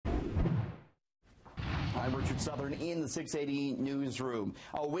I'm Richard Southern in the 680 newsroom.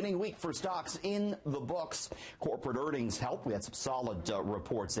 A winning week for stocks in the books. Corporate earnings helped. We had some solid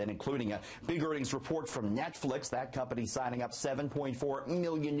reports in, including a big earnings report from Netflix. That company signing up 7.4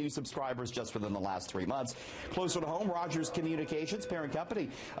 million new subscribers just within the last 3 months. Closer to home, Rogers Communications, parent company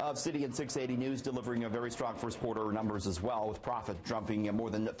of City and 680 News, delivering a very strong first quarter numbers as well, with profit jumping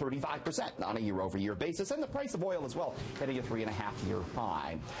more than 35% on a year-over-year basis, and the price of oil as well hitting a 3.5-year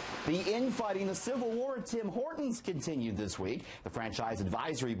high. The infighting, the Civil War at Tim Hortons continued this week. The Franchise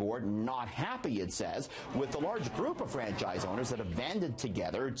Advisory Board not happy, it says, with the large group of franchise owners that have banded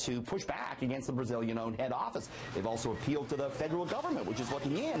together to push back against the Brazilian-owned head office. They've also appealed to the federal government, which is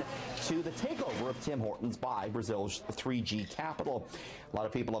looking in to the takeover of Tim Hortons by Brazil's 3G capital. A lot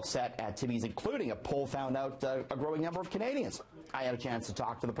of people upset at Timmy's, including a poll found out a growing number of Canadians. I had a chance to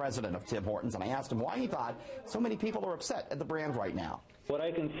talk to the president of Tim Hortons, and I asked him why he thought so many people are upset at the brand right now. What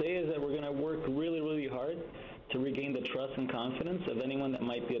I can say is that we're going to work really, really hard to regain the trust and confidence of anyone that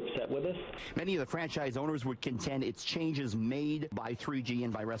might be upset with us. Many of the franchise owners would contend it's changes made by 3G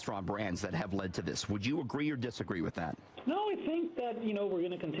and by restaurant brands that have led to this. Would you agree or disagree with that? No, I think that, we're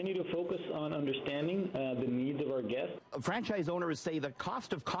going to continue to focus on understanding the needs of our guests. Franchise owners say the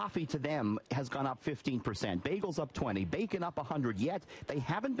cost of coffee to them has gone up 15%, bagels up 20%, bacon up 100%, yet they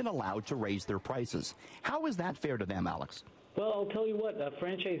haven't been allowed to raise their prices. How is that fair to them, Alex? Well, I'll tell you what,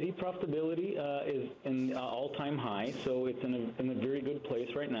 franchisee profitability is in all-time high, so it's in a very good place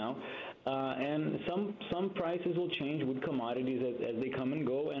right now. And some prices will change with commodities as they come and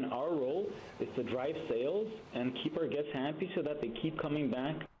go, and our role is to drive sales and keep our guests happy so that they keep coming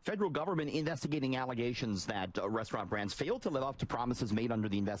back. Federal government investigating allegations that restaurant brands failed to live up to promises made under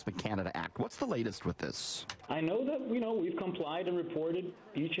the Investment Canada Act. What's the latest with this? I know that, we've complied and reported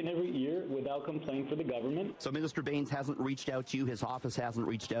each and every year without complaint for the government. So Minister Baines hasn't reached out to you, his office hasn't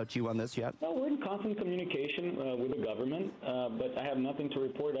reached out to you on this yet? No, we're in constant communication with the government, but I have nothing to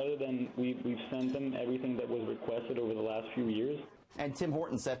report other than we've sent them everything that was requested over the last few years. And Tim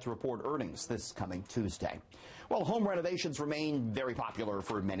Hortons set to report earnings this coming Tuesday. Well, home renovations remain very popular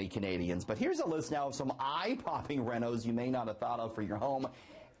for many Canadians, but here's a list now of some eye-popping renos you may not have thought of for your home,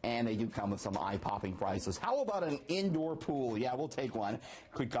 and they do come with some eye-popping prices. How about an indoor pool? Yeah, we'll take one.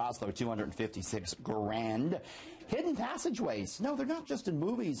 Could cost, though, $256,000. Hidden passageways. No, they're not just in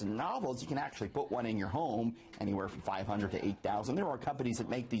movies and novels. You can actually put one in your home, anywhere from $500 to $8,000. There are companies that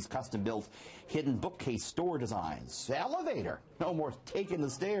make these custom-built hidden bookcase store designs. Elevator. No more taking the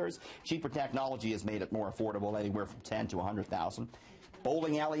stairs. Cheaper technology has made it more affordable, anywhere from $10,000 to $100,000.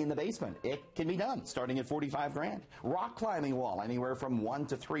 Bowling alley in the basement. It can be done, starting at $45,000. Rock climbing wall, anywhere from $100,000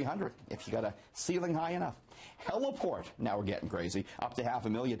 to $300,000, if you got a ceiling high enough. Heliport, now we're getting crazy, up to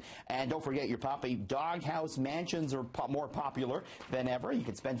 $500,000. And don't forget your puppy. Doghouse mansions are more popular than ever. You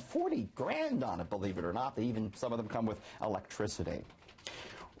can spend $40,000 on it, believe it or not. Some of them come with electricity.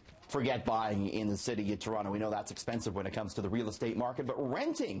 Forget buying in the city of Toronto. We know that's expensive when it comes to the real estate market, but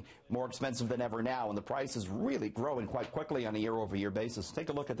renting more expensive than ever now, and the price is really growing quite quickly on a year-over-year basis. Take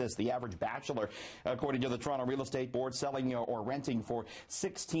a look at this. The average bachelor, according to the Toronto Real Estate Board, selling or renting for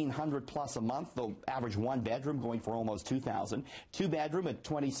 $1,600 plus a month. The average one-bedroom going for almost $2,000, two-bedroom at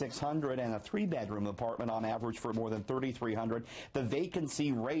 $2,600, and a three-bedroom apartment on average for more than $3,300. The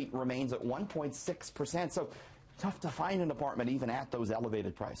vacancy rate remains at 1.6%. So tough to find an apartment even at those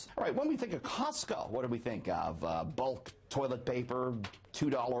elevated prices. All right, when we think of Costco, what do we think of? Bulk toilet paper,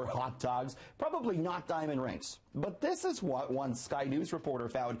 $2 hot dogs, probably not diamond rings. But this is what one Sky News reporter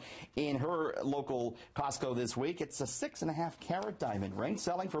found in her local Costco this week. It's a 6.5 carat diamond ring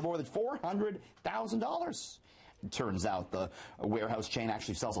selling for more than $400,000. It turns out the warehouse chain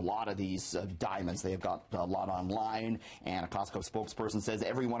actually sells a lot of these diamonds. They have got a lot online, and a Costco spokesperson says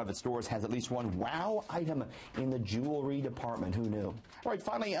every one of its stores has at least one wow item in the jewelry department. Who knew? All right,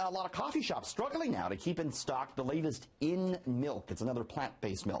 finally, a lot of coffee shops struggling now to keep in stock the latest in milk. It's another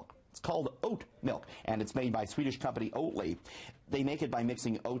plant-based milk. It's called oat milk, and it's made by Swedish company Oatly. They make it by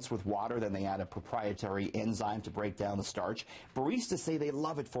mixing oats with water, then they add a proprietary enzyme to break down the starch. Baristas say they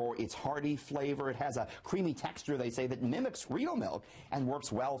love it for its hearty flavor. It has a creamy texture, they say, that mimics real milk and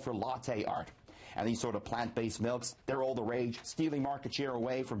works well for latte art. And these sort of plant-based milks, they're all the rage, stealing market share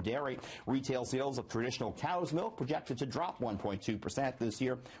away from dairy. Retail sales of traditional cow's milk projected to drop 1.2% this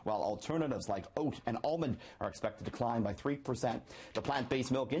year, while alternatives like oat and almond are expected to climb by 3%. The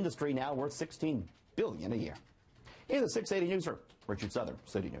plant-based milk industry now worth $16 billion a year. In the 680 newsroom, Richard Southern,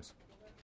 City News.